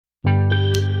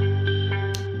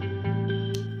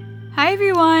Hi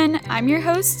everyone, I'm your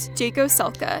host, Jaco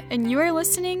Selka, and you are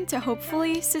listening to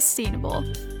Hopefully Sustainable.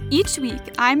 Each week,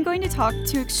 I'm going to talk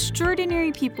to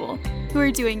extraordinary people who are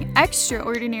doing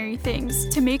extraordinary things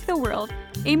to make the world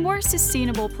a more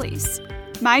sustainable place.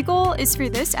 My goal is for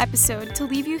this episode to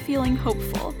leave you feeling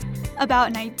hopeful about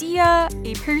an idea,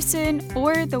 a person,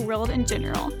 or the world in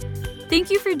general.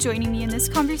 Thank you for joining me in this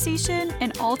conversation,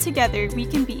 and all together we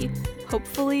can be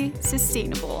hopefully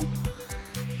sustainable.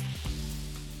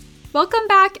 Welcome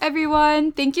back,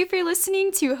 everyone. Thank you for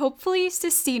listening to Hopefully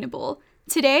Sustainable.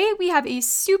 Today, we have a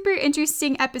super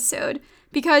interesting episode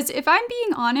because if I'm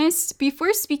being honest,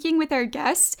 before speaking with our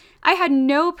guest, I had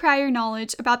no prior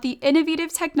knowledge about the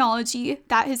innovative technology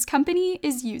that his company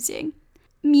is using.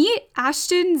 Meet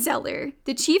Ashton Zeller,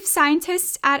 the chief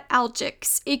scientist at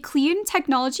Algix, a clean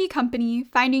technology company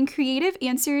finding creative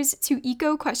answers to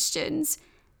eco questions.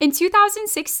 In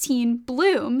 2016,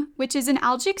 Bloom, which is an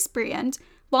Algix brand,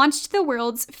 launched the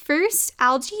world's first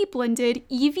algae-blended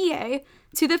EVA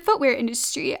to the footwear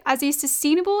industry as a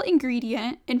sustainable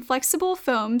ingredient in flexible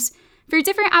foams for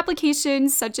different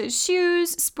applications such as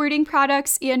shoes, sporting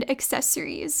products, and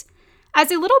accessories. As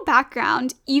a little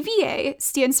background, EVA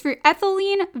stands for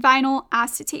ethylene vinyl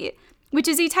acetate, which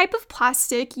is a type of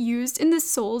plastic used in the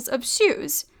soles of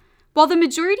shoes. While the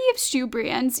majority of shoe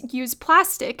brands use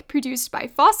plastic produced by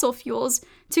fossil fuels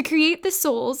to create the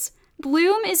soles,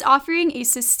 Bloom is offering a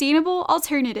sustainable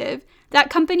alternative that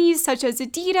companies such as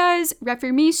Adidas,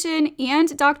 Reformation,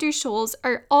 and Dr. Scholl's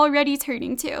are already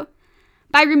turning to.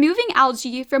 By removing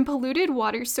algae from polluted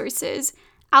water sources,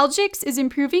 Algix is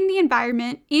improving the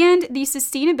environment and the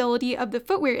sustainability of the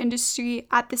footwear industry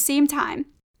at the same time.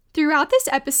 Throughout this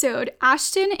episode,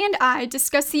 Ashton and I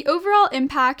discuss the overall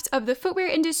impact of the footwear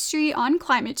industry on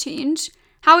climate change,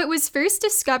 how it was first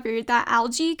discovered that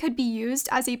algae could be used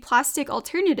as a plastic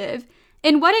alternative,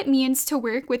 and what it means to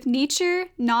work with nature,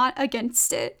 not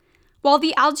against it. While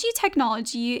the algae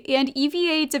technology and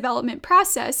EVA development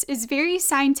process is very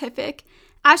scientific,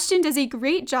 Ashton does a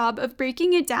great job of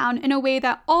breaking it down in a way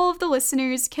that all of the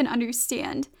listeners can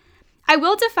understand. I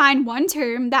will define one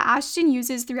term that Ashton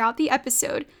uses throughout the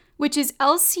episode, which is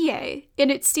LCA, and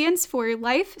it stands for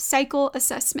Life Cycle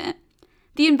Assessment.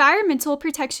 The Environmental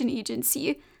Protection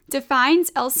Agency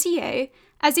defines LCA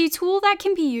as a tool that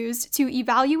can be used to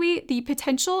evaluate the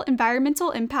potential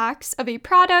environmental impacts of a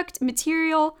product,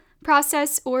 material,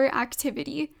 process, or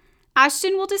activity.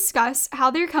 Ashton will discuss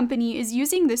how their company is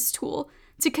using this tool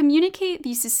to communicate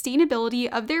the sustainability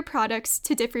of their products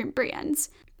to different brands.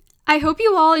 I hope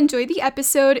you all enjoyed the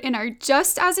episode and are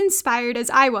just as inspired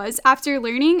as I was after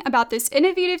learning about this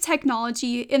innovative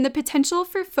technology and the potential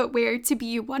for footwear to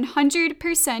be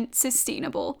 100%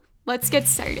 sustainable. Let's get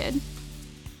started.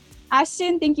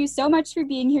 Ashton, thank you so much for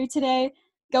being here today.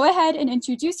 Go ahead and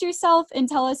introduce yourself and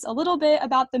tell us a little bit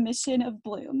about the mission of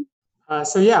Bloom.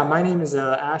 My name is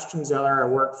Ashton Zeller. I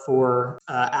work for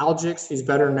Algix, who's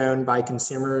better known by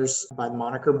consumers by the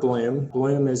moniker Bloom.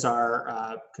 Bloom is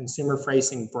our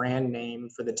consumer-facing brand name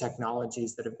for the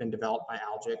technologies that have been developed by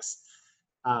Algix.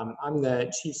 I'm the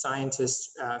chief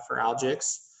scientist for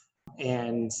Algix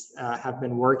and have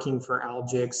been working for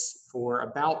Algix for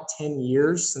about 10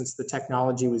 years since the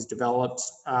technology was developed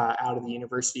out of the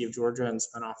University of Georgia and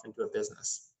spun off into a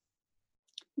business.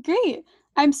 Great.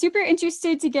 I'm super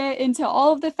interested to get into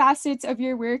all of the facets of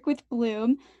your work with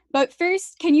Bloom. But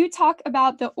first, can you talk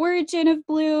about the origin of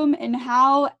Bloom and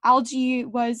how algae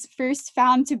was first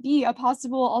found to be a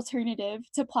possible alternative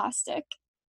to plastic?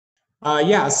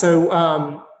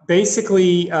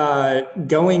 Basically,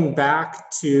 going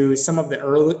back to some of the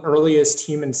earliest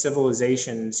human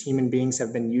civilizations, human beings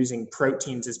have been using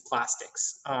proteins as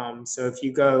plastics. So if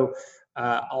you go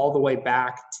all the way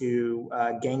back to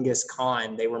Genghis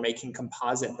Khan, they were making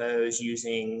composite bows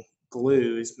using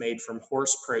glues made from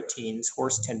horse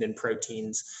tendon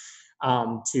proteins,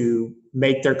 to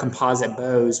make their composite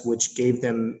bows, which gave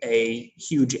them a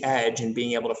huge edge in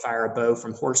being able to fire a bow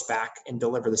from horseback and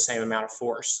deliver the same amount of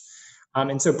force.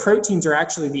 And so proteins are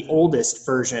actually the oldest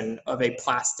version of a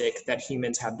plastic that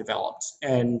humans have developed.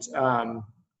 And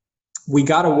we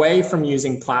got away from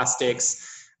using plastics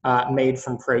made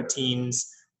from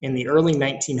proteins in the early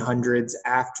 1900s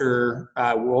after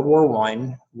World War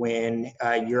I, when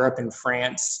Europe and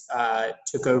France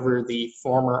took over the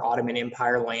former Ottoman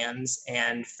Empire lands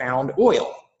and found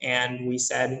oil. And we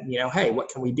said, hey, what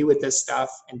can we do with this stuff?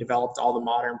 And developed all the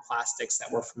modern plastics that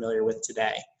we're familiar with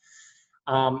today.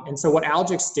 And so what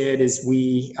Algix did is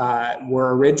we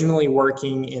were originally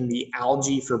working in the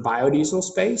algae for biodiesel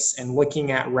space and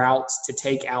looking at routes to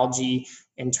take algae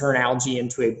and turn algae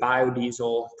into a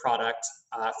biodiesel product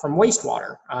from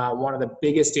wastewater. One of the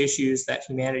biggest issues that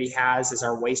humanity has is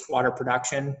our wastewater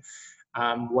production.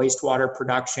 Wastewater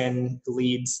production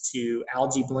leads to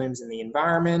algae blooms in the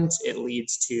environment. It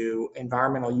leads to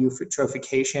environmental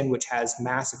eutrophication, which has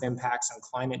massive impacts on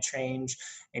climate change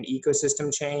and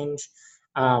ecosystem change.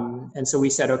 And so we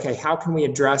said, okay, how can we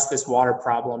address this water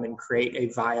problem and create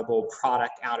a viable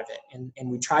product out of it? And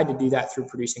we tried to do that through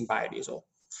producing biodiesel.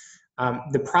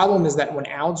 The problem is that when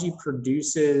algae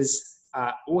produces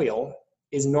oil,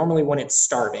 is normally when it's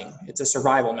starving. It's a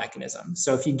survival mechanism.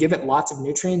 So if you give it lots of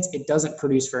nutrients, it doesn't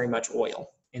produce very much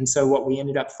oil. And so what we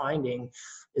ended up finding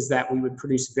is that we would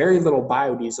produce very little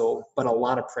biodiesel, but a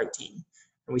lot of protein.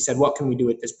 And we said, what can we do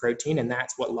with this protein? And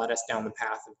that's what led us down the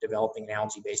path of developing an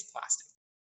algae-based plastic.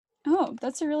 Oh,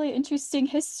 that's a really interesting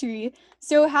history.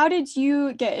 So how did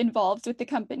you get involved with the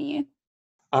company?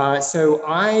 So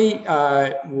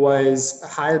I was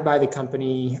hired by the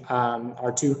company,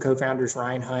 our two co-founders,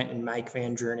 Ryan Hunt and Mike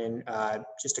Van Journen,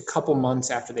 just a couple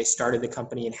months after they started the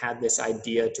company and had this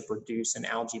idea to produce an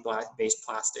algae-based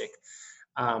plastic.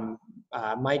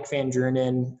 Mike Van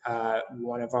Journen,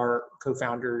 one of our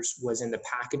co-founders, was in the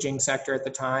packaging sector at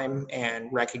the time and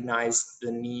recognized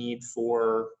the need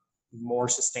for more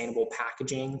sustainable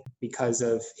packaging because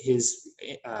of his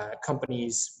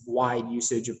company's wide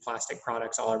usage of plastic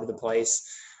products all over the place.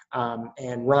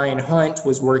 And Ryan Hunt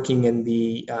was working in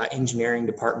the engineering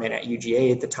department at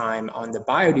UGA at the time on the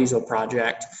biodiesel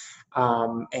project,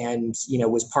 and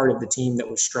was part of the team that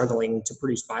was struggling to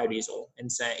produce biodiesel and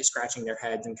scratching their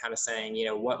heads and kind of saying,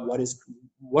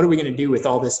 what are we going to do with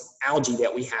all this algae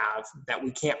that we have that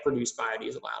we can't produce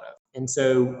biodiesel out of? And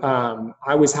so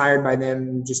I was hired by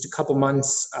them just a couple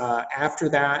months after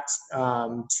that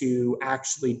to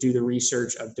actually do the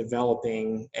research of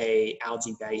developing a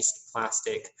algae-based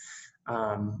plastic,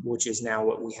 which is now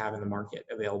what we have in the market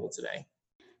available today.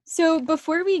 So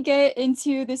before we get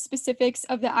into the specifics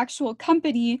of the actual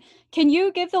company, can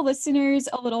you give the listeners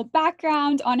a little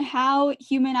background on how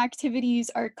human activities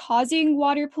are causing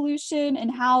water pollution and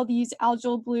how these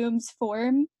algal blooms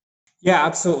form? Yeah,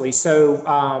 absolutely.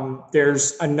 So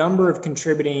there's a number of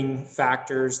contributing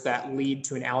factors that lead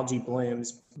to an algae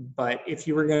blooms, but if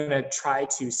you were going to try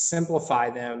to simplify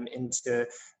them into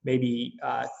maybe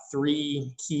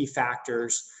three key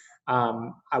factors,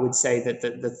 I would say that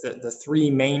the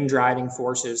three main driving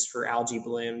forces for algae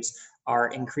blooms are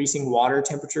increasing water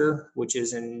temperature, which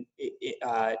is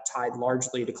tied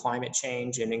largely to climate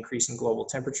change and increasing global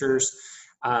temperatures,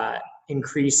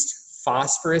 increased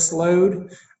phosphorus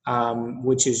load,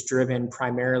 which is driven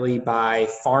primarily by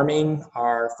farming.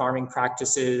 Our farming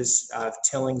practices of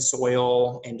tilling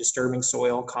soil and disturbing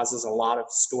soil causes a lot of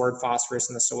stored phosphorus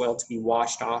in the soil to be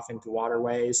washed off into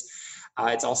waterways.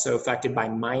 It's also affected by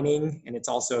mining, and it's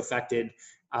also affected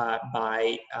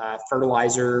by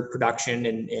fertilizer production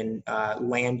and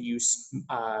land use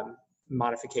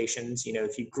modifications.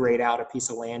 If you grade out a piece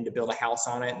of land to build a house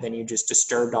on it, then you just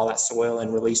disturbed all that soil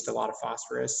and released a lot of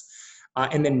phosphorus.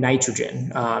 And then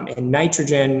nitrogen. And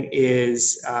nitrogen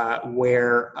is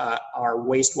where our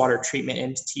wastewater treatment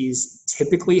entities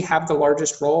typically have the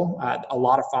largest role. A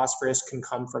lot of phosphorus can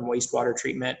come from wastewater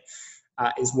treatment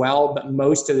as well, but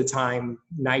most of the time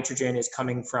nitrogen is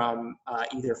coming from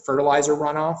either fertilizer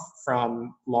runoff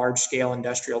from large-scale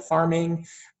industrial farming,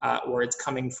 or it's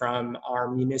coming from our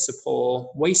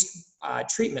municipal waste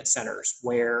treatment centers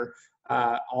where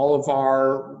all of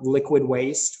our liquid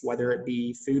waste, whether it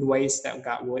be food waste that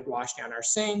got washed down our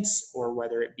sinks, or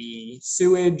whether it be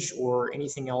sewage or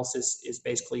anything else, is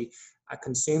basically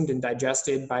consumed and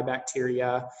digested by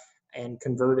bacteria and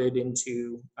converted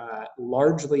into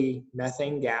largely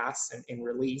methane gas and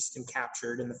released and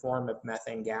captured in the form of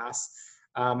methane gas.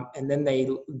 And then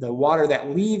the water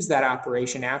that leaves that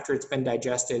operation after it's been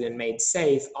digested and made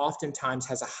safe oftentimes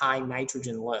has a high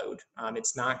nitrogen load.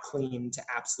 It's not clean to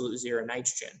absolute zero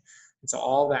nitrogen. And so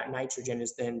all that nitrogen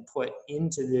is then put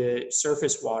into the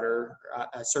surface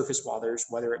waters,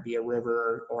 whether it be a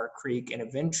river or a creek, and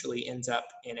eventually ends up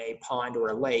in a pond or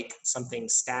a lake, something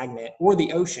stagnant, or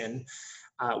the ocean,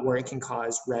 where it can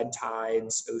cause red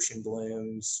tides, ocean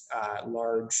blooms,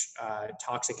 large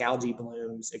toxic algae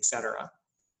blooms, etc.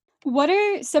 What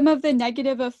are some of the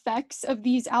negative effects of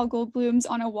these algal blooms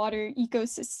on a water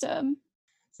ecosystem?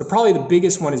 So probably the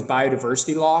biggest one is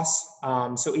biodiversity loss.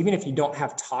 So even if you don't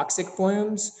have toxic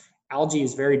blooms, algae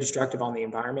is very destructive on the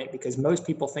environment because most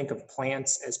people think of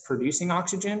plants as producing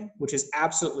oxygen, which is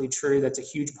absolutely true. That's a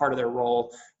huge part of their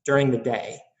role during the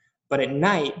day. But at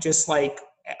night, just like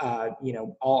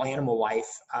all animal life,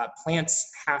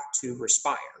 plants have to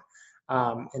respire.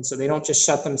 And so they don't just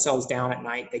shut themselves down at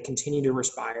night. They continue to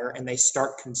respire and they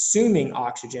start consuming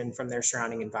oxygen from their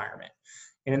surrounding environment.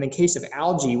 And in the case of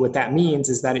algae, what that means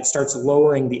is that it starts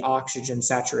lowering the oxygen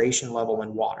saturation level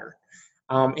in water.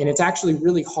 And it's actually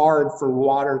really hard for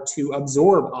water to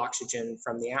absorb oxygen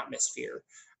from the atmosphere.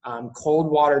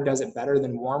 Cold water does it better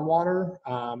than warm water,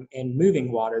 and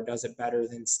moving water does it better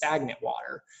than stagnant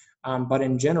water. But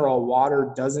in general,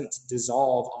 water doesn't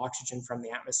dissolve oxygen from the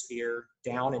atmosphere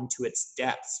down into its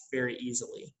depths very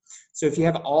easily. So if you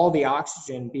have all the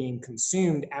oxygen being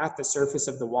consumed at the surface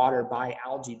of the water by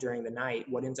algae during the night,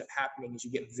 what ends up happening is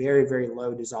you get very, very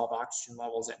low dissolved oxygen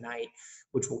levels at night,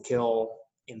 which will kill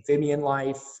amphibian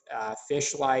life,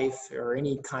 fish life, or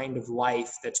any kind of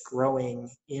life that's growing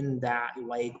in that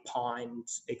lake, pond,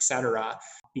 etc.,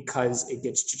 because it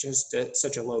gets to just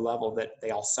such a low level that they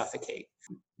all suffocate.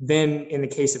 Then in the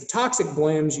case of toxic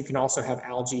blooms, you can also have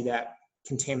algae that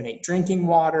contaminate drinking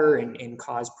water and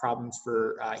cause problems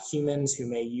for humans who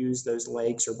may use those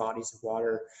lakes or bodies of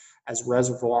water as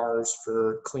reservoirs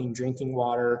for clean drinking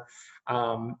water.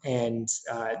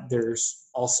 There's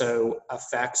also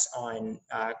effects on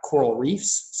coral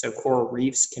reefs. So coral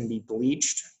reefs can be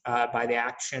bleached by the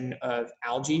action of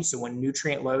algae. So when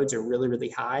nutrient loads are really, really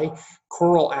high,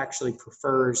 coral actually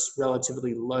prefers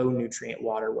relatively low nutrient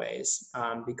waterways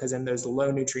because in those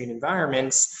low nutrient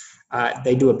environments,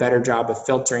 they do a better job of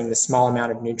filtering the small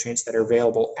amount of nutrients that are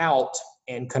available out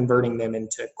and converting them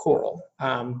into coral.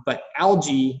 But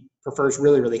algae prefers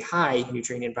really, really high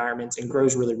nutrient environments and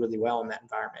grows really, really well in that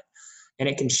environment. And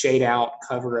it can shade out,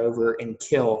 cover over, and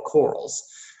kill corals.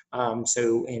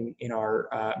 So in our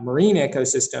marine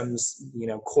ecosystems,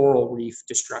 coral reef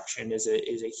destruction is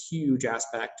a huge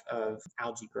aspect of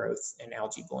algae growth and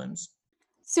algae blooms.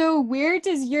 So where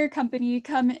does your company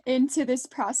come into this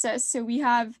process? So we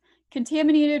have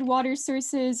contaminated water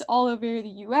sources all over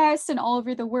the US and all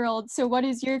over the world. So what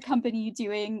is your company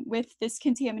doing with this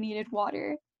contaminated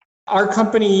water? Our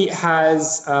company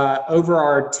has, over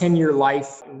our 10-year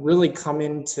life, really come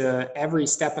into every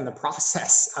step in the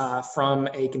process from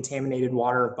a contaminated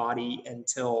water body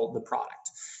until the product.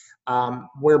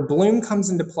 Where Bloom comes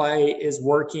into play is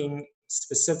working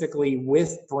specifically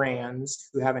with brands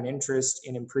who have an interest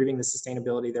in improving the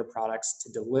sustainability of their products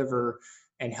to deliver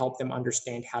and help them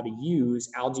understand how to use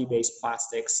algae-based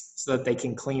plastics so that they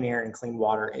can clean air and clean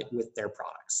water with their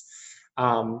products.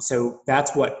 So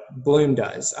that's what Bloom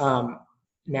does.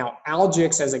 Now,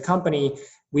 Algix as a company,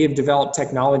 we have developed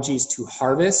technologies to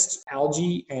harvest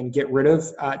algae and get rid of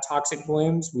toxic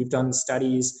blooms. We've done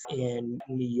studies in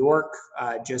New York.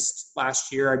 Just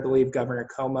last year, I believe Governor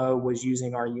Cuomo was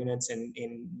using our units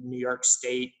in New York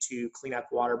State to clean up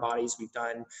water bodies. We've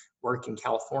done work in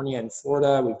California and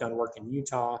Florida. We've done work in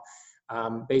Utah.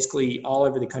 Basically all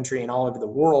over the country and all over the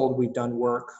world, we've done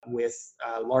work with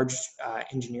large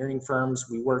engineering firms.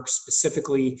 We work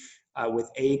specifically with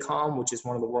AECOM, which is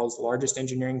one of the world's largest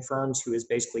engineering firms, who has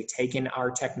basically taken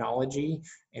our technology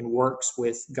and works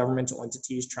with governmental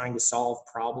entities trying to solve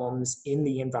problems in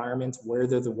the environment where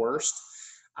they're the worst,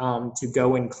 to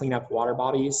go and clean up water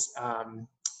bodies.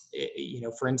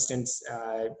 For instance,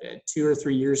 2 or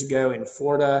 3 years ago in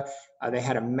Florida, they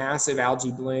had a massive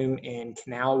algae bloom in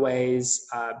canalways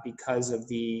because of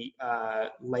the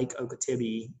Lake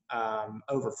Okeechobee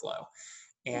overflow.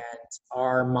 And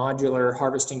our modular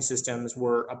harvesting systems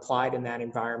were applied in that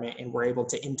environment and were able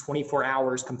to, in 24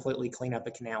 hours, completely clean up a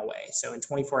canalway. So in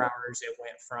 24 hours, it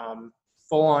went from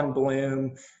full-on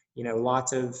bloom,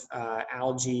 lots of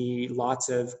algae, lots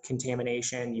of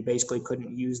contamination. You basically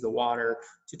couldn't use the water.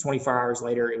 To 24 hours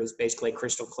later, it was basically a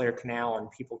crystal clear canal,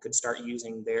 and people could start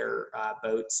using their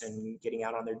boats and getting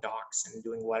out on their docks and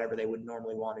doing whatever they would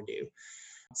normally want to do.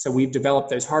 So we've developed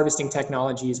those harvesting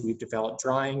technologies. We've developed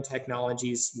drying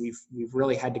technologies. We've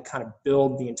really had to kind of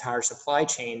build the entire supply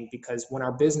chain, because when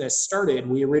our business started,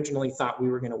 we originally thought we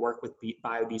were going to work with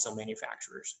biodiesel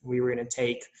manufacturers. We were going to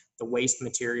take the waste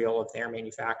material of their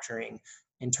manufacturing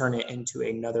and turn it into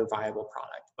another viable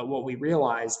product. But what we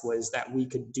realized was that we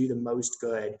could do the most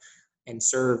good and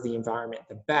serve the environment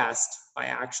the best by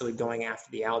actually going after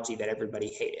the algae that everybody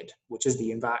hated, which is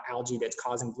the algae that's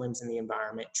causing blooms in the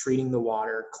environment, treating the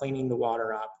water, cleaning the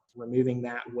water up, removing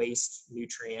that waste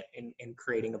nutrient, and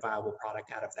creating a viable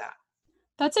product out of that.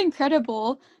 That's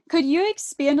incredible. Could you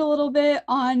expand a little bit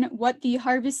on what the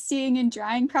harvesting and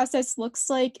drying process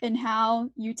looks like and how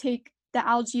you take the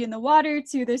algae in the water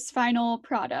to this final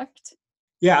product?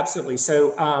 Yeah, absolutely.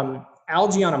 So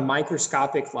algae on a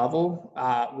microscopic level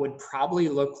would probably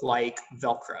look like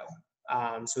Velcro.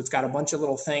 So it's got a bunch of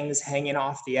little things hanging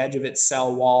off the edge of its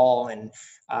cell wall, and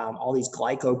all these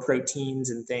glycoproteins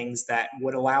and things that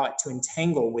would allow it to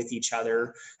entangle with each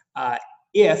other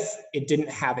if it didn't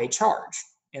have a charge.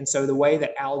 And so the way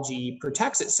that algae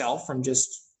protects itself from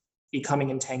just becoming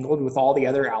entangled with all the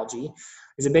other algae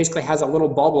is it basically has a little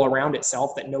bubble around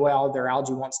itself that no other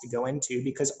algae wants to go into,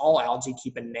 because all algae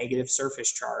keep a negative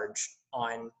surface charge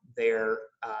on their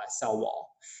cell wall.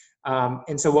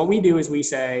 And so what we do is we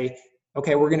say,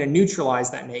 okay, we're going to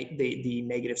neutralize that the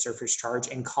negative surface charge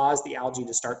and cause the algae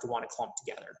to start to want to clump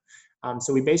together.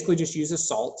 So we basically just use a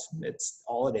salt. It's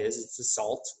all it is. It's a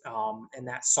salt. And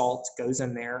that salt goes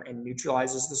in there and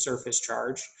neutralizes the surface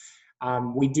charge.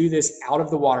 We do this out of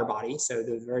the water body. So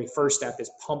the very first step is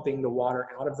pumping the water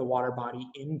out of the water body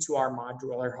into our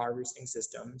modular harvesting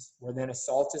systems, where then a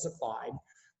salt is applied.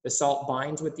 The salt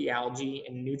binds with the algae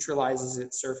and neutralizes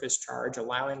its surface charge,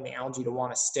 allowing the algae to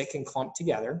want to stick and clump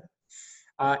together.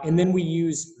 And then we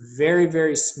use very,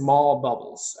 very small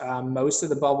bubbles. Most of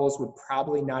the bubbles would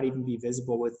probably not even be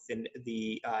visible with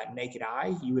the naked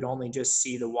eye. You would only just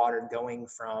see the water going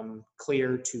from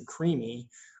clear to creamy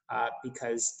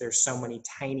because there's so many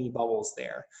tiny bubbles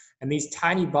there. And these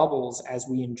tiny bubbles, as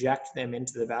we inject them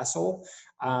into the vessel,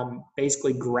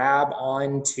 basically grab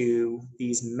onto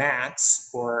these mats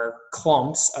or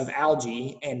clumps of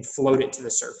algae and float it to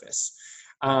the surface.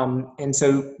 And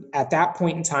so at that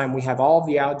point in time, we have all of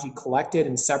the algae collected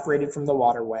and separated from the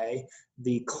waterway.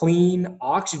 The clean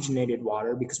oxygenated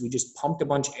water, because we just pumped a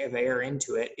bunch of air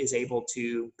into it, is able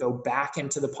to go back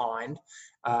into the pond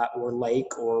or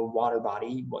lake or water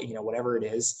body, whatever it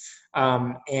is.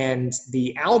 And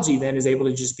the algae then is able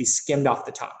to just be skimmed off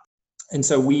the top. And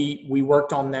so we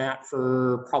worked on that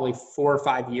for probably 4 or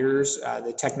 5 years.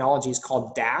 The technology is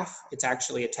called DAF. It's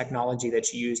actually a technology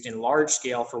that's used in large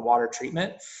scale for water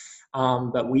treatment.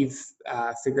 But we've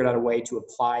figured out a way to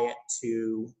apply it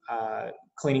to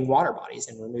cleaning water bodies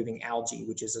and removing algae,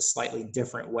 which is a slightly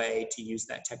different way to use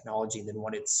that technology than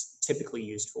what it's typically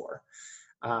used for.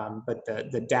 But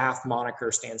the DAF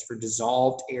moniker stands for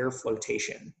dissolved air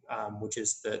flotation, which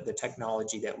is the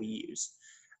technology that we use.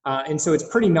 And so it's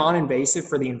pretty non-invasive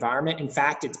for the environment. In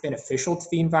fact, it's beneficial to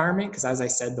the environment because, as I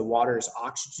said, the water is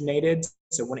oxygenated.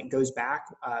 So when it goes back,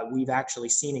 we've actually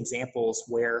seen examples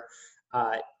where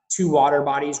 2 water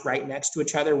bodies right next to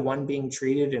each other, one being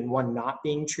treated and one not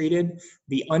being treated,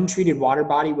 the untreated water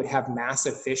body would have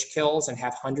massive fish kills and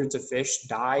have hundreds of fish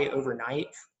die overnight,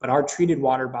 but our treated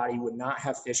water body would not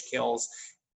have fish kills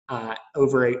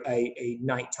over a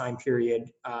nighttime period,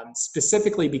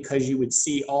 specifically because you would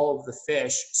see all of the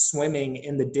fish swimming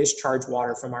in the discharge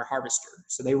water from our harvester.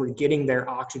 So they were getting their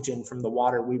oxygen from the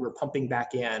water we were pumping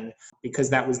back in because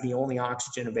that was the only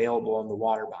oxygen available in the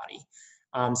water body.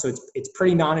 So it's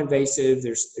pretty non-invasive.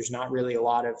 There's not really a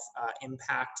lot of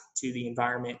impact to the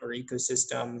environment or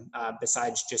ecosystem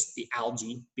besides just the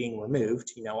algae being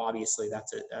removed. Obviously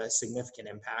that's a significant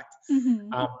impact. Mm-hmm.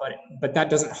 But that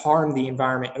doesn't harm the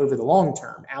environment over the long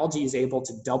term. Algae is able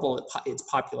to double its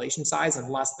population size in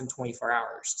less than 24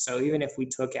 hours. So even if we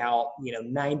took out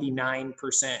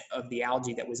 99% of the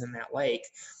algae that was in that lake,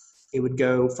 it would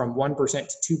go from 1%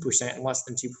 to 2% in less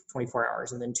than 24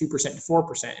 hours, and then 2% to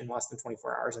 4% in less than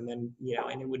 24 hours. And then,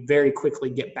 and it would very quickly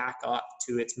get back up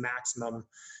to its maximum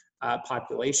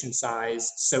population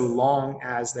size so long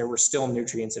as there were still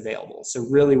nutrients available. So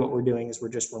really what we're doing is we're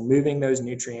just removing those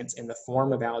nutrients in the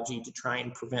form of algae to try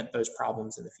and prevent those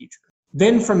problems in the future.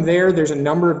 Then from there's a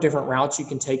number of different routes you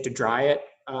can take to dry it.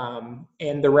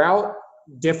 And the route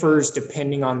differs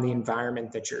depending on the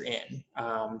environment that you're in.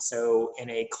 So in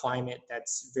a climate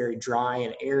that's very dry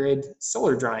and arid,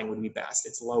 solar drying would be best.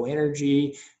 It's low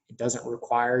energy. It doesn't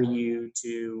require you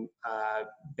to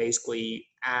basically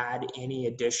add any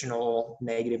additional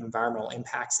negative environmental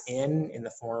impacts in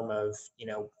the form of,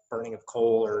 burning of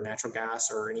coal or natural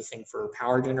gas or anything for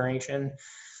power generation.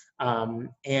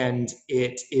 And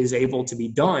it is able to be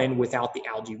done without the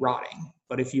algae rotting.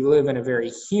 But if you live in a very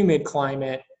humid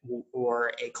climate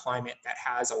or a climate that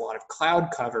has a lot of cloud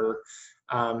cover,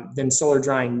 then solar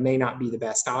drying may not be the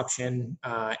best option.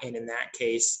 And in that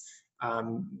case,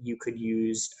 you could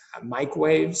use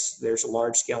microwaves. There's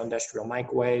large scale industrial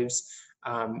microwaves.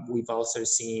 We've also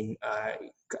seen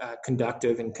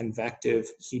conductive and convective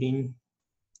heating.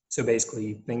 So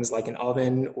basically things like an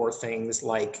oven or things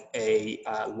like a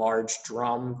large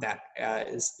drum that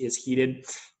is heated,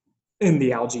 and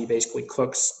the algae basically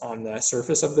cooks on the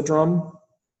surface of the drum.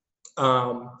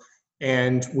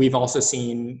 And we've also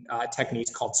seen techniques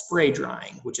called spray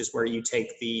drying, which is where you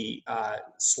take the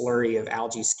slurry of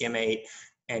algae skimmate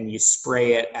and you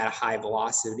spray it at a high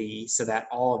velocity so that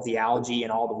all of the algae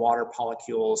and all the water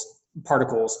molecules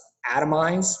particles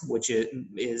atomize, which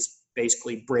is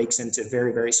basically breaks into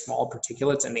very, very small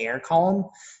particulates in the air column.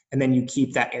 And then you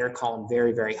keep that air column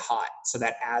very, very hot so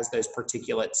that as those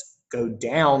particulates go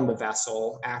down the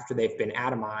vessel after they've been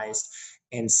atomized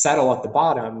and settle at the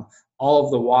bottom, all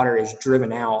of the water is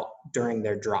driven out during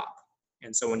their drop.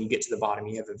 And so when you get to the bottom,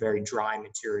 you have a very dry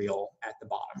material at the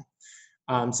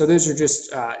bottom. So those are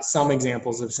just some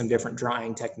examples of some different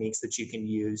drying techniques that you can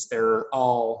use. They're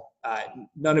all,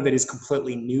 none of it is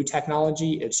completely new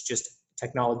technology. It's just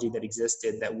technology that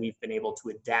existed that we've been able to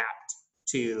adapt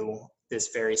to this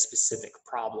very specific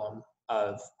problem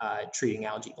of treating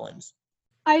algae blooms.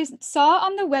 I saw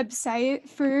on the website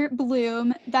for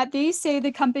Bloom that they say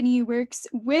the company works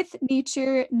with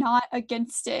nature, not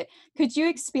against it. Could you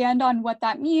expand on what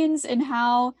that means and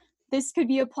how this could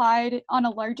be applied on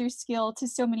a larger scale to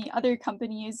so many other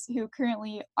companies who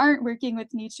currently aren't working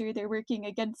with nature, they're working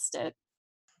against it?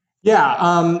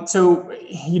 Yeah. So,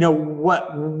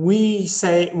 what we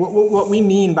say, what we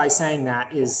mean by saying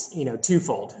that is,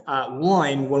 twofold.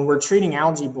 One, when we're treating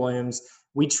algae blooms,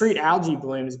 we treat algae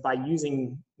blooms by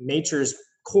using nature's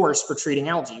course for treating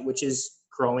algae, which is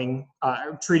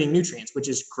treating nutrients, which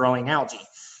is growing algae.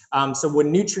 So when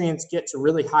nutrients get to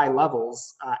really high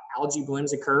levels, algae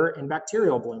blooms occur and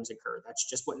bacterial blooms occur. That's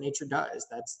just what nature does.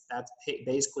 That's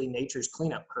basically nature's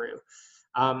cleanup crew.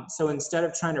 So instead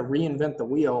of trying to reinvent the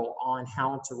wheel on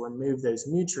how to remove those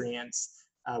nutrients,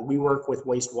 we work with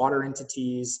wastewater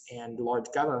entities and large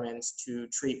governments to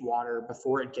treat water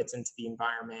before it gets into the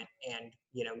environment and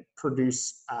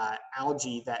produce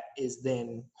algae that is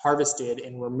then harvested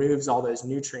and removes all those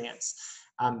nutrients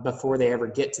before they ever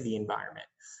get to the environment.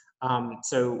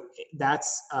 So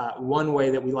that's one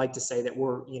way that we like to say that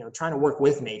we're trying to work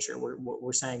with nature.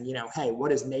 We're saying, hey,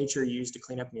 what does nature use to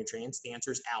clean up nutrients? The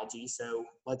answer is algae. So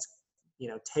let's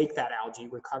take that algae,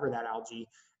 recover that algae,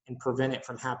 and prevent it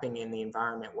from happening in the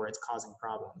environment where it's causing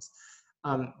problems.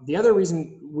 The other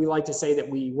reason we like to say that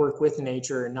we work with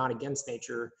nature and not against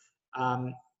nature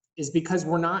is because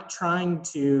we're not trying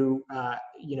to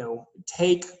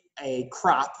take a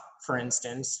crop, for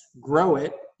instance, grow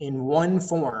it in one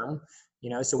form,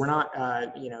 so we're not,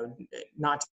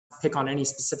 not to pick on any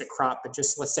specific crop, but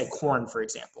just let's say corn, for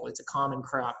example. It's a common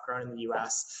crop grown in the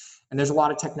US, and there's a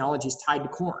lot of technologies tied to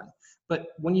corn. But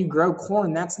when you grow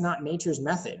corn, that's not nature's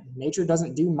method. Nature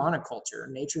doesn't do monoculture.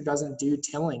 Nature doesn't do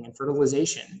tilling and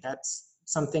fertilization. That's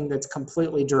something that's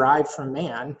completely derived from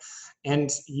man, and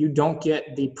you don't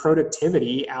get the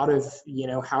productivity out of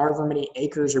however many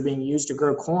acres are being used to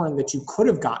grow corn that you could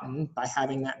have gotten by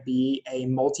having that be a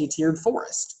multi-tiered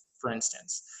forest, for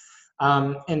instance.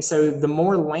 And so the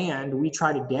more land we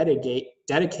try to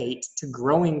dedicate to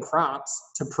growing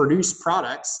crops to produce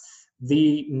products,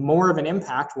 the more of an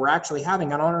impact we're actually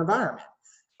having on our environment.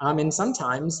 And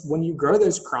sometimes when you grow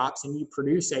those crops and you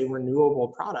produce a renewable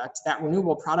product, that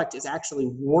renewable product is actually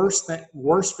worse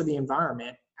for the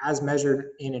environment as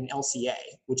measured in an LCA,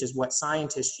 which is what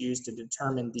scientists use to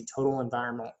determine the total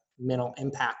environmental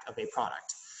impact of a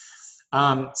product.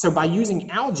 So by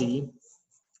using algae,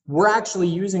 we're actually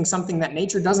using something that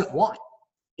nature doesn't want.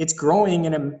 It's growing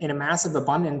in a massive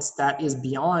abundance that is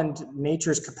beyond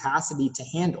nature's capacity to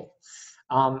handle.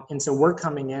 And so we're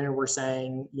coming in and we're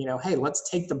saying, hey, let's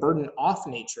take the burden off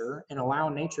nature and allow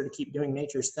nature to keep doing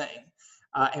nature's thing.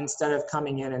 Instead of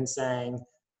coming in and saying,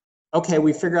 okay,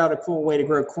 we figured out a cool way to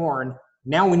grow corn.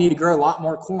 Now we need to grow a lot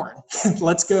more corn.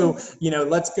 let's go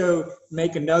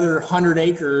make another 100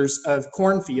 acres of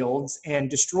cornfields and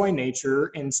destroy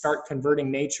nature and start converting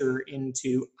nature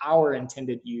into our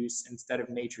intended use instead of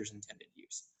nature's intended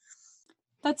use.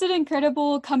 That's an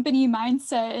incredible company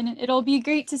mindset, and it'll be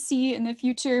great to see in the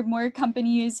future more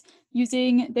companies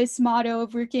using this motto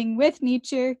of working with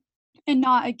nature and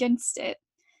not against it.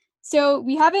 So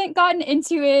we haven't gotten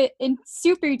into it in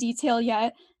super detail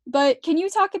yet, but can you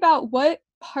talk about what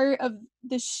part of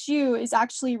the shoe is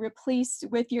actually replaced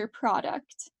with your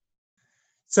product?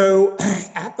 So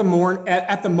at the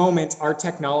moment, our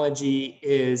technology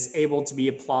is able to be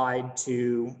applied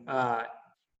to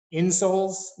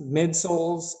insoles,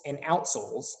 midsoles, and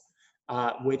outsoles,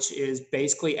 which is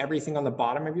basically everything on the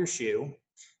bottom of your shoe.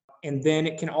 And then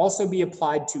it can also be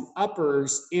applied to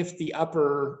uppers if the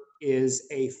upper is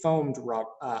a foamed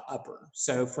upper.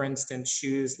 So for instance,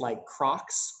 shoes like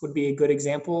Crocs would be a good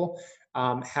example,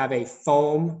 have a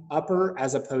foam upper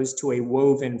as opposed to a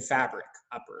woven fabric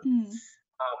upper.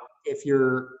 If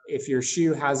your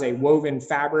shoe has a woven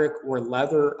fabric or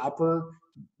leather upper,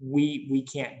 we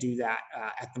can't do that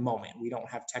at the moment. We don't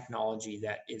have technology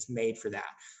that is made for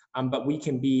that. but we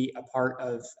can be a part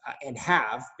of and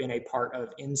have been a part of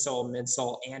insole,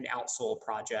 midsole, and outsole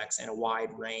projects and a wide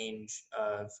range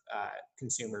of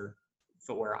consumer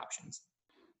footwear options.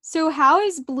 So, how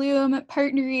is Bloom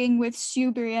partnering with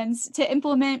shoe brands to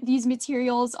implement these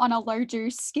materials on a larger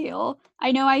scale?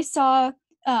 I know I saw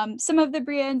some of the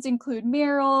brands include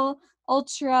Merrell,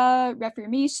 Ultra,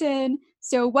 Reformation.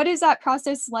 So, what is that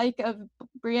process like of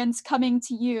brands coming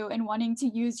to you and wanting to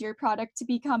use your product to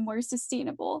become more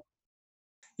sustainable?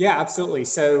 Yeah, absolutely.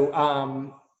 So,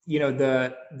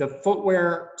 the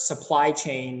footwear supply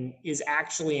chain is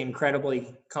actually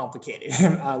incredibly complicated.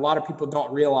 A lot of people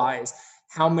don't realize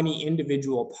how many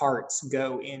individual parts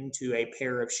go into a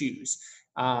pair of shoes.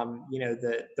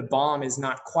 The BOM is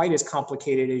not quite as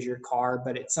complicated as your car,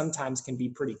 but it sometimes can be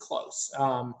pretty close.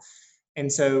 And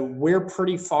so we're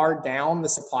pretty far down the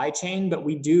supply chain, but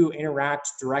we do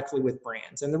interact directly with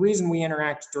brands. And the reason we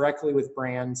interact directly with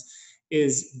brands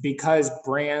is because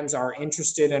brands are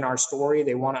interested in our story.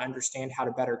 They want to understand how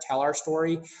to better tell our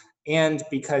story. And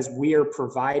because we are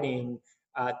providing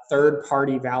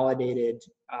third-party validated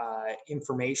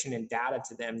information and data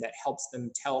to them that helps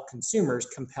them tell consumers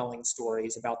compelling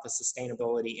stories about the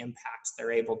sustainability impacts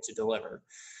they're able to deliver.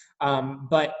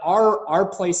 But our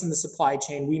place in the supply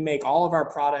chain, we make all of our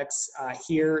products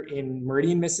here in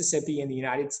Meridian, Mississippi in the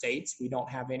United States. We don't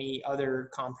have any other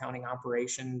compounding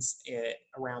operations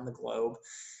around the globe.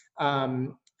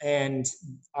 And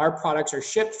our products are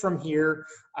shipped from here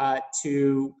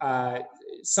to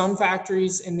some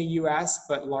factories in the US,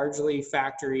 but largely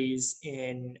factories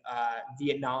in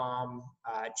Vietnam,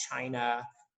 China,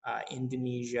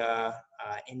 Indonesia,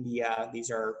 India.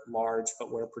 These are large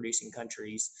footwear producing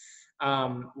countries,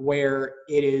 where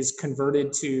it is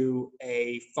converted to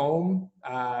a foam,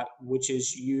 which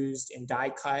is used in die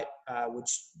cut,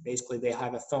 which basically they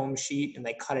have a foam sheet and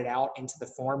they cut it out into the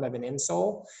form of an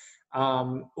insole.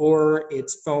 Or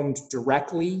it's foamed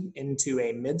directly into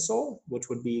a midsole, which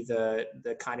would be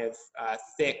the kind of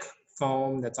thick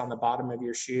foam that's on the bottom of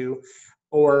your shoe,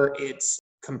 or it's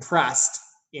compressed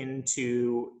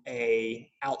into a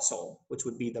outsole, which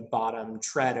would be the bottom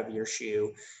tread of your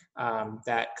shoe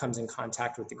that comes in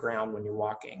contact with the ground when you're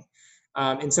walking.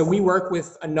 And so we work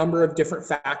with a number of different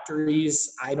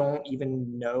factories. I don't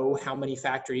even know how many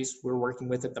factories we're working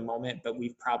with at the moment, but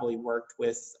we've probably worked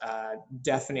with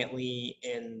definitely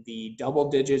in the double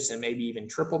digits and maybe even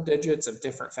triple digits of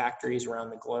different factories around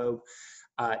the globe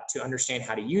to understand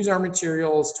how to use our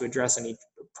materials, to address any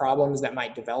problems that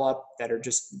might develop that are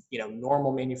just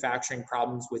normal manufacturing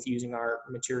problems with using our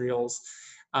materials.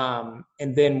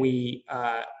 And then we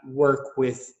work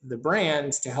with the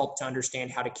brands to help to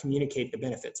understand how to communicate the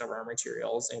benefits of our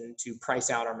materials and to price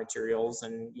out our materials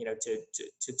and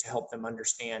to help them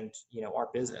understand our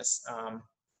business.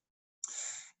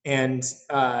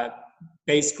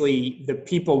 Basically, the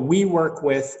people we work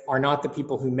with are not the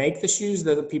people who make the shoes,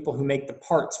 they're the people who make the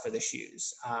parts for the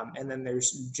shoes. And then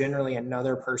there's generally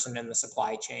another person in the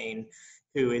supply chain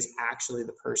who is actually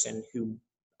the person who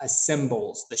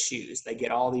assembles the shoes. They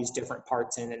get all these different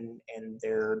parts in, and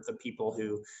they're the people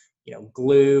who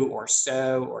glue or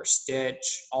sew or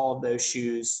stitch all of those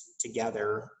shoes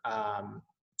together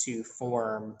to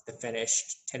form the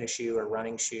finished tennis shoe or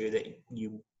running shoe that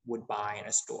you would buy in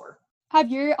a store. Have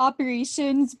your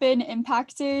operations been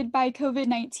impacted by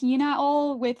COVID-19 at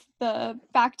all, with the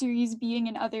factories being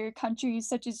in other countries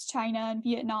such as China and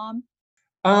Vietnam?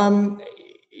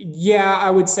 Yeah,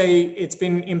 I would say it's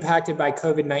been impacted by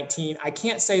COVID-19. I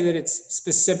can't say that it's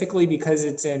specifically because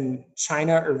it's in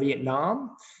China or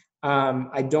Vietnam.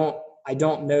 I don't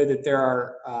know that there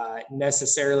are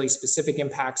necessarily specific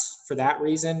impacts for that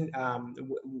reason.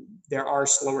 There are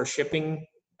slower shipping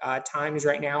times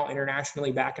right now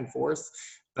internationally back and forth,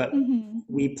 but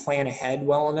we plan ahead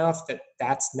well enough that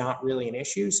that's not really an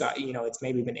issue. So, it's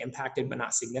maybe been impacted, but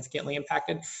not significantly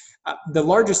impacted. The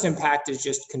largest impact is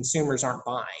just consumers aren't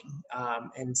buying.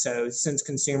 And so since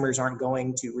consumers aren't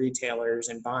going to retailers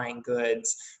and buying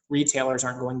goods, retailers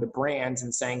aren't going to brands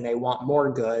and saying they want more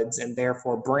goods, and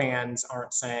therefore brands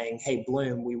aren't saying, hey,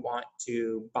 Bloom, we want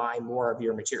to buy more of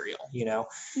your material,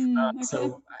 Okay.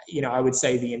 So, I would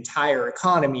say the entire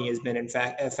economy has been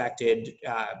affected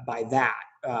by that,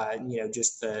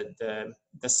 just the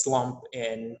slump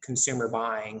in consumer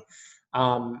buying.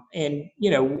 And,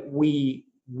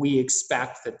 we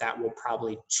expect that will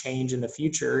probably change in the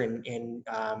future. And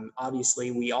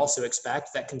obviously, we also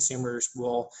expect that consumers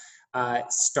will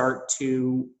start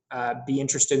to be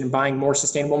interested in buying more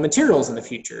sustainable materials in the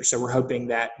future. So we're hoping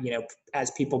that,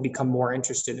 as people become more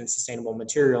interested in sustainable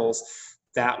materials,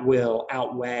 that will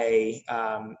outweigh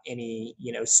any,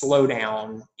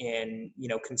 slowdown in,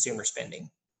 consumer spending.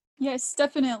 Yes,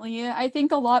 definitely. I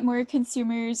think a lot more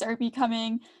consumers are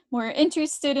becoming more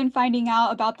interested in finding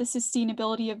out about the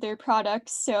sustainability of their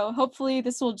products. So hopefully,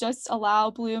 this will just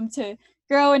allow Bloom to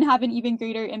grow and have an even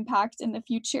greater impact in the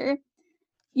future.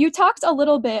 You talked a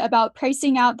little bit about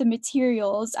pricing out the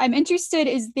materials. I'm interested,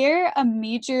 is there a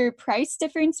major price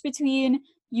difference between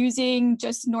using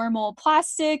just normal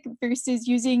plastic versus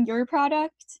using your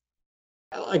product?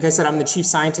 Like I said, I'm the chief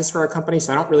scientist for our company,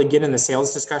 so I don't really get in the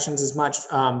sales discussions as much.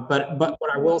 But what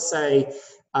I will say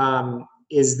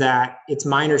is that it's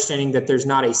my understanding that there's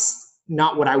not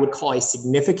what I would call a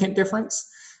significant difference.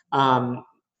 Um,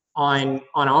 on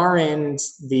our end,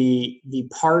 the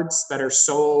parts that are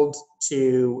sold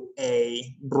to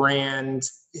a brand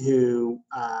who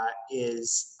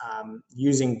is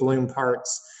using Bloom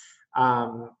parts,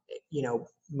 um,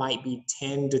 might be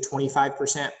 10 to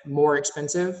 25% more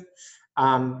expensive.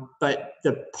 But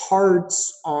the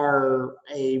parts are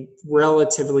a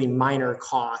relatively minor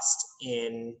cost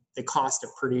in the cost of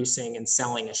producing and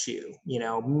selling a shoe.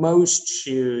 Most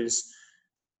shoes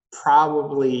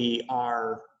probably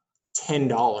are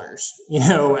 $10,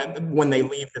 when they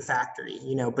leave the factory,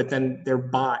 but then they're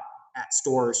bought at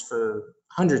stores for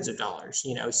hundreds of dollars,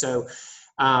 so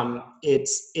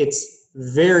it's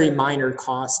very minor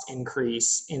cost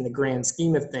increase in the grand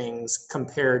scheme of things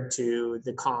compared to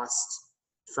the cost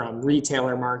from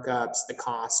retailer markups, the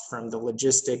cost from the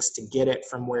logistics to get it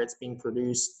from where it's being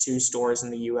produced to stores in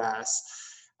the US,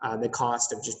 the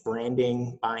cost of just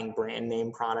branding, buying brand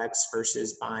name products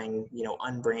versus buying,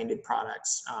 unbranded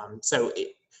products. So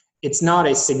it's not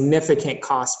a significant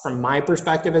cost from my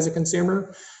perspective as a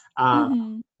consumer,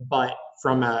 Mhm. but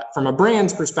from a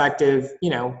brand's perspective,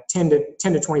 10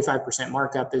 to 25%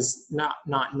 markup is not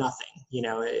nothing.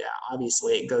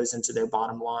 Obviously it goes into their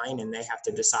bottom line, and they have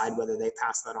to decide whether they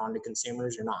pass that on to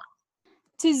consumers or not.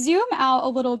 To zoom out a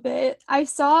little bit, I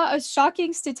saw a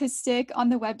shocking statistic on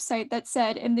the website that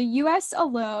said in the US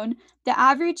alone, the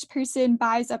average person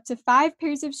buys up to 5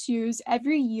 pairs of shoes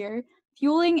every year,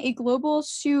 fueling a global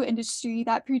shoe industry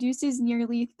that produces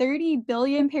nearly 30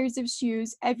 billion pairs of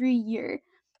shoes every year.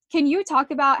 Can you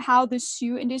talk about how the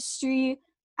shoe industry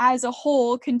as a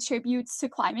whole contributes to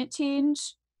climate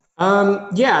change?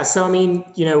 Yeah, so I mean,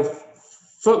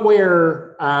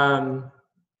 footwear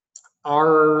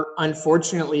are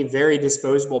unfortunately very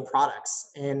disposable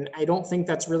products. And I don't think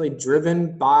that's really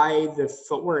driven by the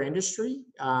footwear industry.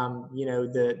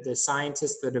 The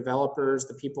scientists, the developers,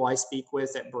 the people I speak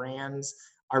with at brands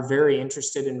are very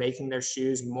interested in making their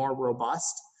shoes more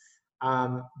robust.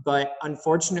 But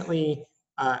unfortunately,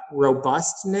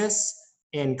 robustness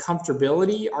and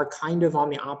comfortability are kind of on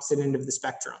the opposite end of the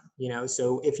spectrum.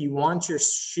 So if you want your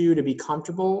shoe to be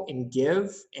comfortable and give,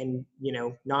 and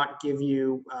not give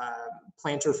you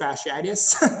plantar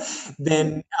fasciitis,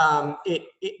 then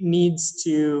it needs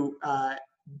to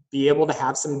be able to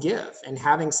have some give, and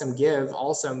having some give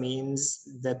also means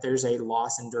that there's a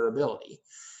loss in durability.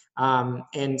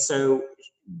 And so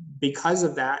because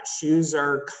of that, shoes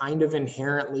are kind of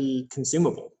inherently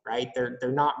consumable, right?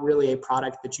 They're not really a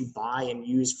product that you buy and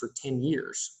use for 10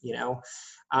 years,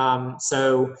 Um,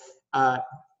 so uh,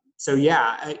 so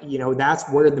yeah, that's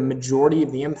where the majority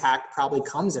of the impact probably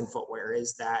comes in footwear,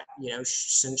 is that,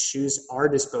 since shoes are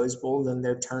disposable, then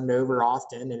they're turned over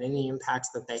often, and any impacts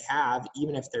that they have,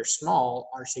 even if they're small,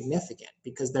 are significant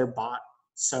because they're bought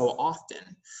so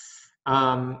often.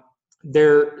 Um,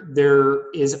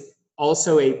 there is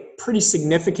also a pretty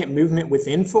significant movement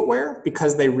within footwear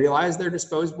because they realize they're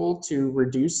disposable to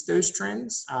reduce those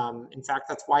trends. In fact,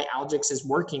 that's why Algix is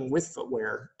working with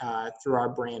footwear through our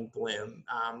brand Bloom,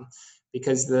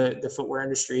 because the footwear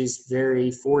industry is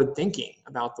very forward thinking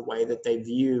about the way that they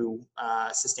view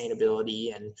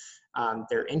sustainability and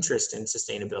their interest in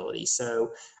sustainability.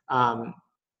 So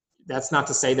that's not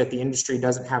to say that the industry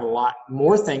doesn't have a lot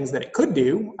more things that it could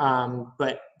do,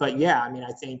 but yeah, I mean,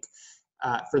 I think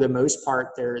for the most part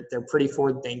they're pretty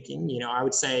forward thinking. I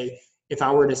would say if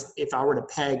I were to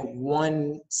peg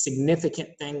one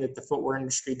significant thing that the footwear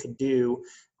industry could do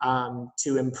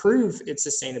to improve its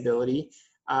sustainability,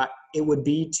 it would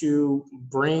be to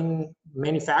bring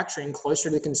manufacturing closer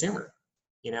to the consumer.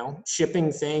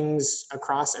 Shipping things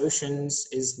across oceans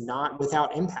is not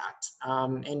without impact.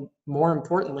 And more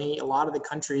importantly, a lot of the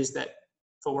countries that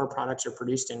footwear products are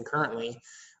produced in currently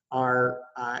are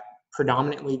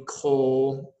predominantly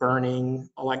coal burning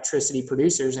electricity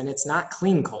producers, and it's not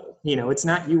clean coal. It's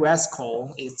not US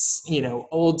coal. It's,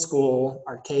 old school,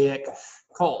 archaic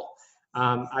coal.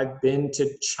 I've been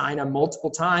to China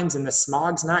multiple times, and the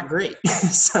smog's not great.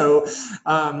 so,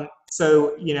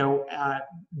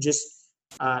 just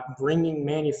bringing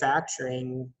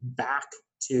manufacturing back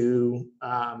to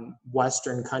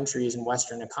Western countries and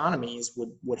Western economies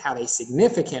would have a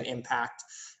significant impact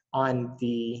on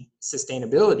the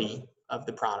sustainability of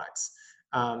the products.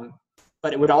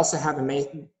 But it would also have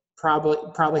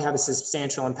probably have a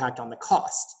substantial impact on the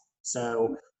cost.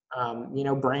 So,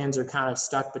 brands are kind of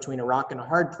stuck between a rock and a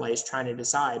hard place trying to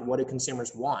decide, what do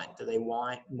consumers want? Do they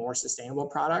want more sustainable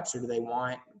products, or do they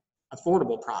want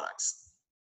affordable products?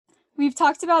 We've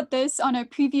talked about this on a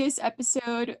previous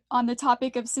episode on the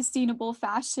topic of sustainable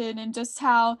fashion and just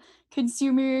how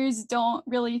consumers don't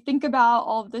really think about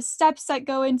all of the steps that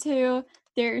go into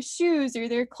their shoes or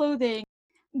their clothing.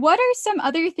 What are some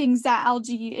other things that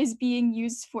algae is being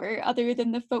used for other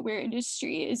than the footwear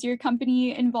industry? Is your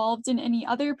company involved in any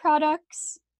other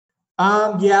products?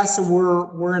 Yeah, so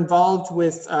we're involved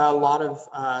with a lot of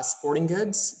sporting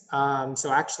goods.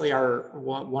 So actually,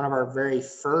 one of our very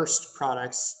first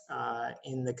products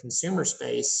in the consumer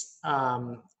space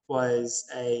was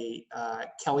a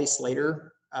Kelly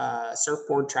Slater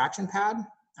surfboard traction pad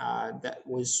that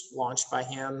was launched by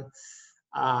him.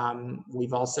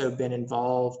 We've also been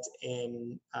involved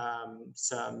in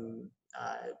some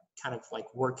kind of like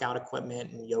workout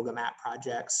equipment and yoga mat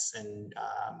projects, and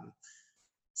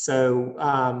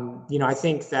I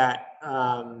think that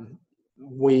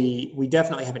we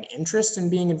definitely have an interest in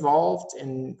being involved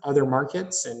in other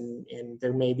markets, and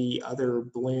there may be other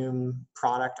Bloom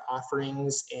product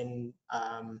offerings in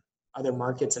other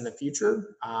markets in the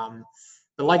future.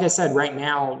 But like I said, right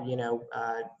now,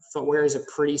 footwear is a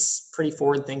pretty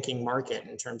forward-thinking market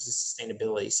in terms of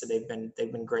sustainability. So they've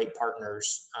been great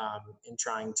partners in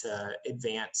trying to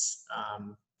advance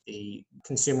the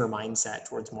consumer mindset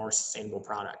towards more sustainable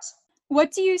products.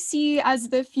 What do you see as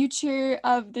the future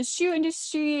of the shoe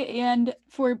industry and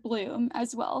for Bloom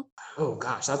as well? Oh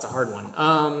gosh, that's a hard one.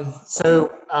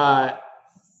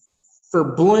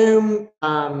 For Bloom,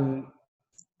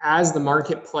 as the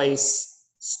marketplace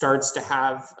starts to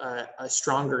have a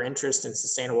stronger interest in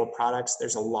sustainable products,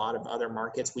 there's a lot of other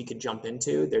markets we could jump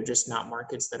into. They're just not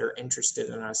markets that are interested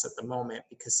in us at the moment,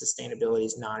 because sustainability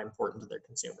is not important to their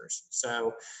consumers.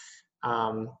 So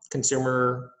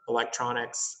consumer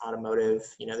electronics, automotive,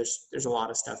 there's a lot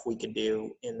of stuff we could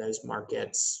do in those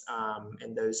markets.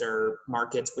 And those are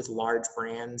markets with large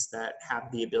brands that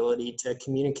have the ability to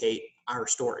communicate our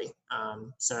story.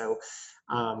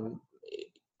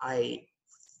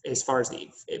 As far as the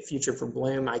future for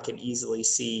Bloom, I can easily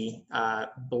see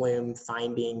Bloom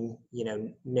finding,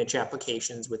 niche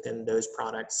applications within those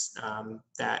products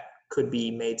that could be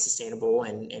made sustainable,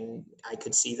 and I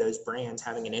could see those brands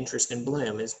having an interest in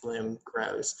Bloom as Bloom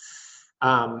grows.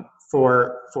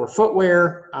 For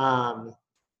footwear,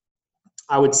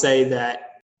 I would say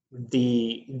that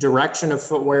the direction of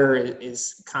footwear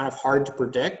is kind of hard to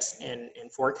predict and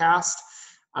forecast.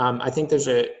 I think there's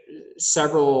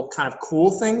several kind of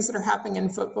cool things that are happening in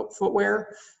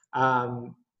footwear.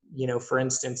 For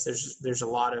instance, there's a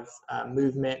lot of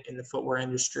movement in the footwear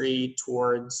industry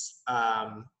towards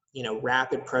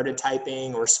rapid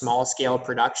prototyping or small scale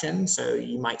production. So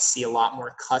you might see a lot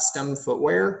more custom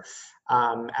footwear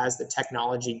as the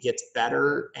technology gets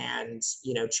better, and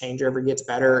changeover gets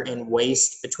better, and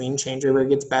waste between changeover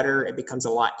gets better. It becomes a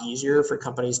lot easier for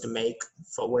companies to make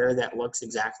footwear that looks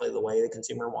exactly the way the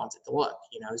consumer wants it to look.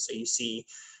 So you see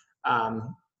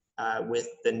with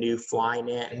the new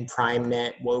Flyknit and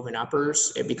PrimeKnit woven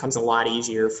uppers, it becomes a lot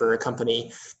easier for a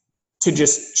company to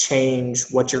just change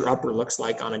what your upper looks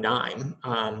like on a dime.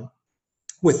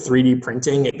 With 3D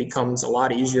printing, it becomes a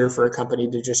lot easier for a company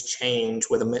to just change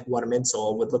what a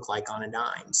midsole would look like on a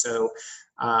dime. So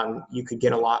you could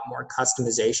get a lot more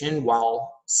customization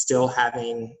while still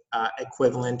having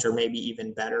equivalent or maybe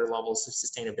even better levels of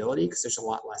sustainability, because there's a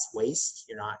lot less waste.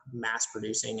 You're not mass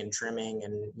producing and trimming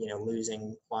and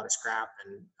losing a lot of scrap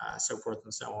and so forth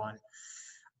and so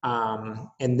on.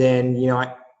 And then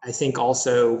I think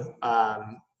also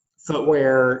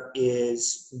footwear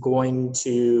is going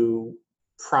to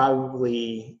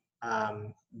probably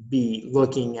be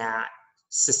looking at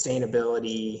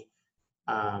sustainability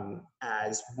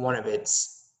as one of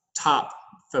its top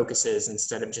focuses,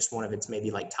 instead of just one of its maybe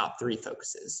like top 3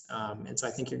 focuses. And so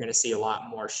I think you're going to see a lot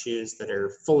more shoes that are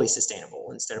fully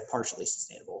sustainable instead of partially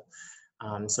sustainable.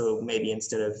 So maybe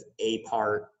instead of a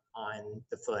part on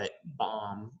the foot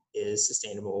BOM is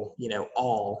sustainable,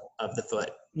 all of the foot,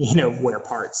 wear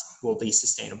parts will be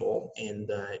sustainable in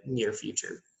the near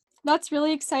future. That's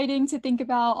really exciting to think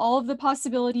about all of the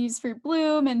possibilities for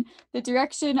Bloom and the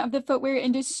direction of the footwear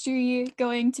industry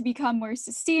going to become more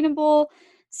sustainable.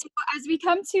 So, as we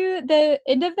come to the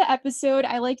end of the episode,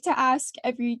 I like to ask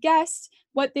every guest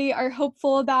what they are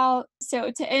hopeful about.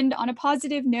 So, to end on a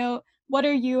positive note, what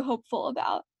are you hopeful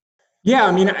about? Yeah,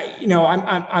 I mean,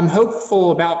 I'm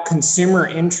hopeful about consumer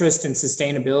interest in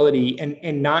sustainability,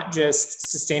 and not just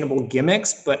sustainable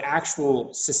gimmicks, but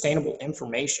actual sustainable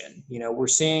information. We're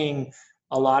seeing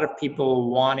a lot of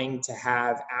people wanting to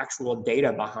have actual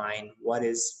data behind what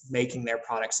is making their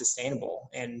product sustainable.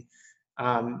 And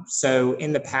so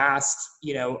in the past,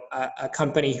 a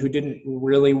company who didn't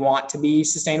really want to be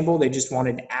sustainable, they just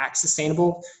wanted to act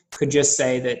sustainable, could just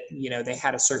say that, they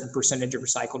had a certain percentage of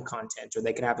recycled content, or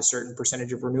they could have a certain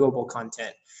percentage of renewable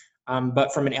content.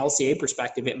 But from an LCA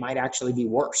perspective, it might actually be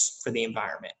worse for the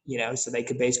environment, so they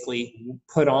could basically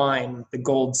put on the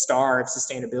gold star of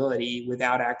sustainability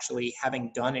without actually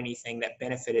having done anything that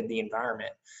benefited the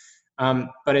environment.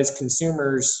 But as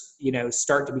consumers,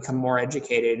 start to become more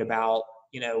educated about,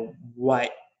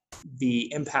 what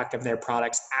the impact of their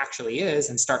products actually is,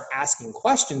 and start asking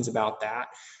questions about that,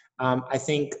 I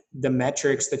think the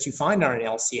metrics that you find on an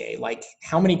LCA, like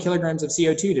how many kilograms of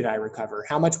CO2 did I recover?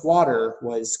 How much water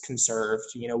was conserved?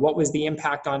 What was the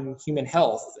impact on human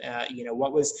health?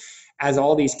 What was, as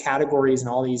all these categories and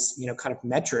all these, kind of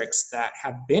metrics that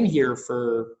have been here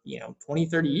for, 20,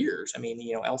 30 years. I mean,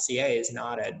 LCA is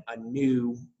not a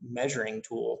new measuring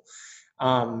tool,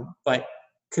 but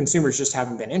consumers just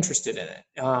haven't been interested in it.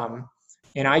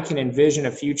 And I can envision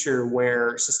a future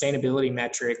where sustainability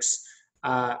metrics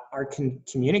are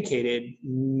communicated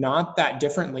not that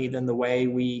differently than the way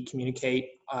we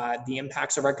communicate the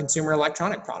impacts of our consumer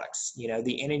electronic products.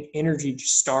 The Energy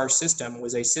Star system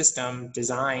was a system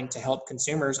designed to help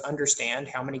consumers understand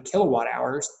how many kilowatt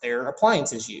hours their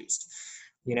appliances used.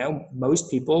 Most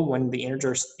people, when the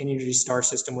Energy Star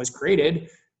system was created,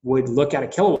 would look at a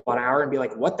kilowatt hour and be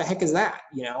like, what the heck is that?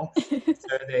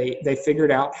 So they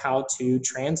figured out how to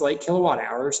translate kilowatt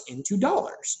hours into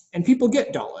dollars, and people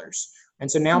get dollars. And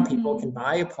so now people can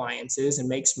buy appliances and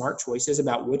make smart choices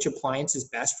about which appliance is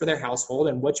best for their household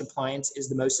and which appliance is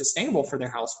the most sustainable for their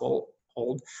household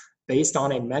based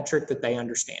on a metric that they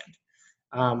understand.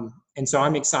 And so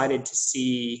I'm excited to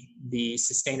see the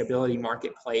sustainability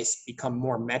marketplace become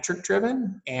more metric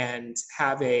driven and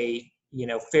have a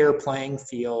fair playing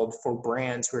field for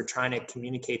brands who are trying to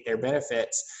communicate their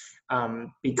benefits,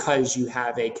 because you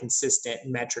have a consistent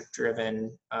metric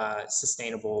driven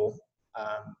sustainable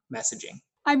messaging.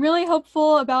 I'm really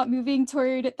hopeful about moving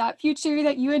toward that future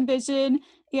that you envision.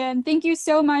 And thank you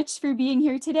so much for being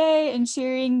here today and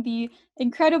sharing the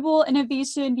incredible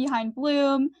innovation behind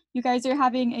Bloom. You guys are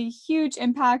having a huge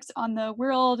impact on the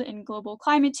world and global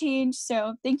climate change.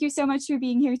 So thank you so much for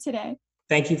being here today.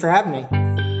 Thank you for having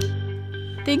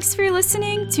me. Thanks for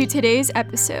listening to today's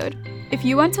episode. If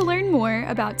you want to learn more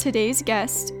about today's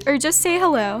guest or just say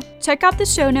hello, check out the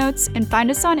show notes and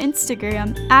find us on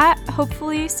Instagram at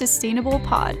Hopefully Sustainable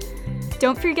Pod.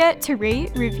 Don't forget to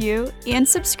rate, review, and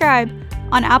subscribe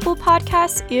on Apple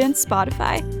Podcasts and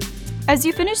Spotify. As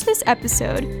you finish this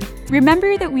episode,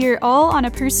 remember that we are all on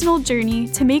a personal journey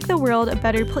to make the world a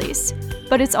better place,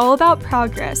 but it's all about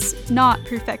progress, not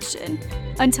perfection.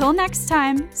 Until next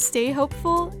time, stay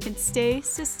hopeful and stay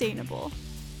sustainable.